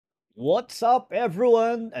What's up,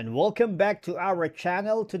 everyone, and welcome back to our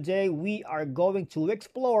channel. Today, we are going to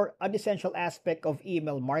explore an essential aspect of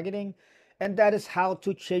email marketing, and that is how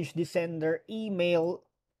to change the sender email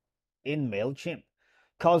in Mailchimp.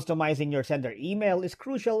 Customizing your sender email is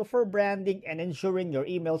crucial for branding and ensuring your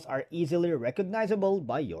emails are easily recognizable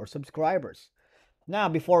by your subscribers. Now,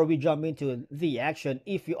 before we jump into the action,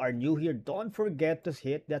 if you are new here, don't forget to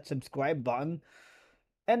hit that subscribe button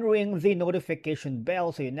and ring the notification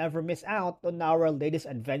bell so you never miss out on our latest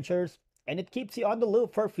adventures, and it keeps you on the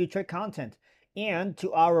loop for future content. And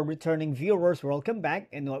to our returning viewers, welcome back,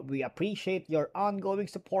 and we appreciate your ongoing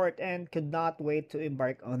support and could not wait to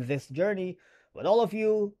embark on this journey with all of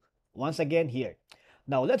you once again here.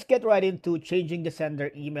 Now, let's get right into changing the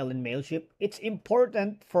sender email in Mailchimp. It's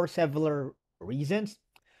important for several reasons,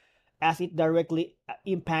 as it directly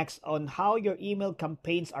impacts on how your email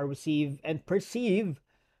campaigns are received and perceived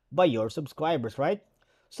by your subscribers, right?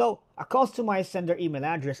 So a customized sender email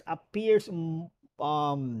address appears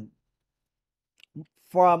from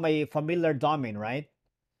a familiar domain, right?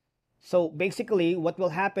 So basically, what will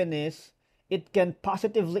happen is it can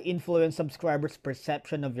positively influence subscribers'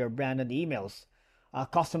 perception of your brand and emails.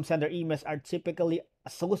 Custom sender emails are typically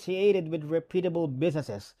associated with reputable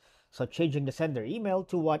businesses, so changing the sender email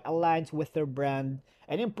to one aligns with their brand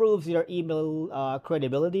and improves your email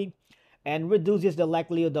credibility and reduces the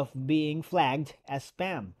likelihood of being flagged as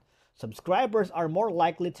spam. Subscribers are more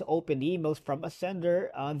likely to open emails from a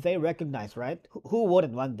sender they recognize, right? Who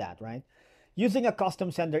wouldn't want that, right? Using a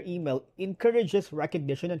custom sender email encourages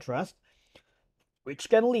recognition and trust, which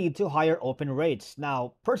can lead to higher open rates.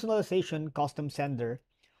 Now, personalization custom sender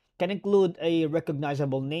can include a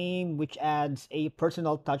recognizable name, which adds a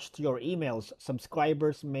personal touch to your emails.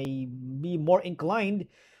 Subscribers may be more inclined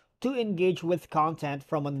to engage with content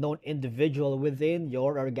from a known individual within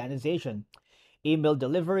your organization. Email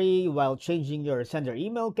delivery, while changing your sender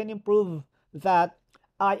email, can improve that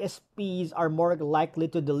ISPs are more likely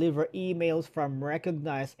to deliver emails from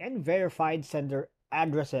recognized and verified sender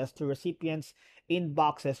addresses to recipients'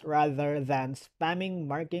 inboxes rather than spamming,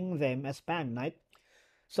 marking them as spam, right?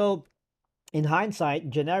 So, in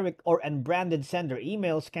hindsight, generic or unbranded sender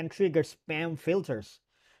emails can trigger spam filters.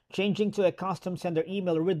 Changing to a custom sender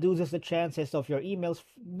email reduces the chances of your emails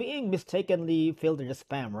being mistakenly filtered as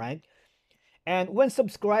spam, right? And when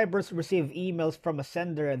subscribers receive emails from a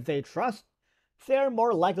sender they trust, they're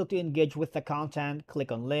more likely to engage with the content,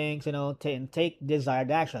 click on links, and take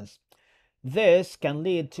desired actions. This can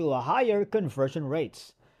lead to a higher conversion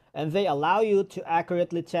rates, and they allow you to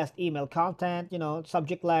accurately test email content,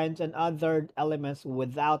 subject lines and other elements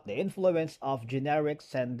without the influence of generic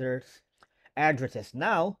senders addresses.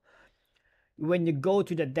 Now, when you go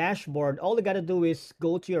to the dashboard, all you gotta do is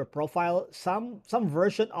go to your profile. Some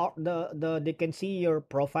version of they can see your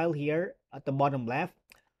profile here at the bottom left.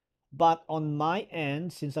 But on my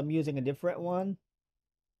end, since I'm using a different one,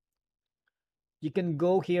 you can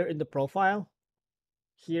go here in the profile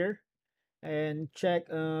here and check.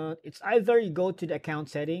 It's either you go to the account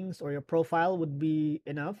settings or your profile would be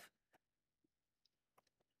enough.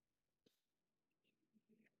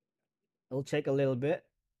 It'll take a little bit,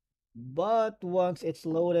 but once it's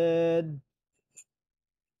loaded,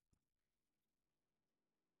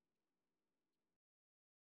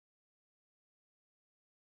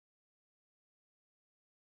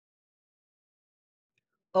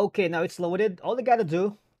 okay, now it's loaded. All you gotta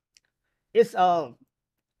do is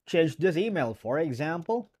change this email. For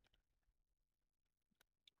example,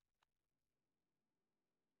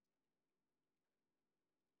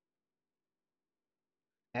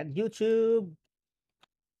 at YouTube,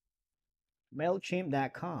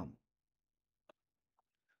 Mailchimp.com.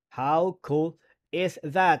 How cool is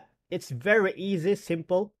that? It's very easy,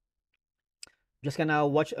 simple. Just gonna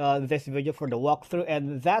watch this video for the walkthrough,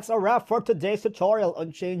 and that's a wrap for today's tutorial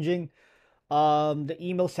on changing the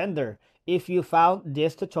email sender. If you found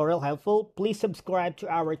this tutorial helpful, please subscribe to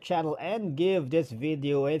our channel and give this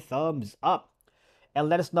video a thumbs up. And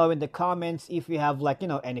let us know in the comments if you have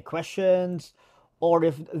any questions, or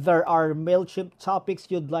if there are Mailchimp topics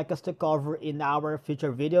you'd like us to cover in our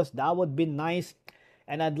future videos. That would be nice.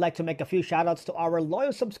 And I'd like to make a few shout outs to our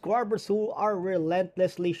loyal subscribers who are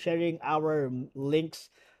relentlessly sharing our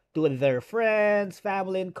links to their friends,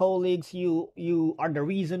 family, and colleagues. You are the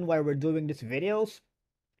reason why we're doing these videos,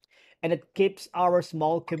 and it keeps our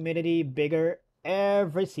small community bigger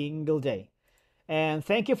every single day. And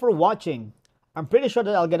thank you for watching. I'm pretty sure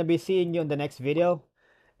that I'm gonna be seeing you in the next video.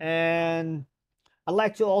 And I'd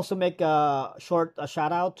like to also make a short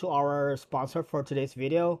shout out to our sponsor for today's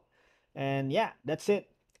video. And yeah, that's it.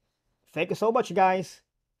 Thank you so much, guys.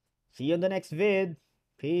 See you in the next vid.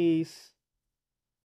 Peace.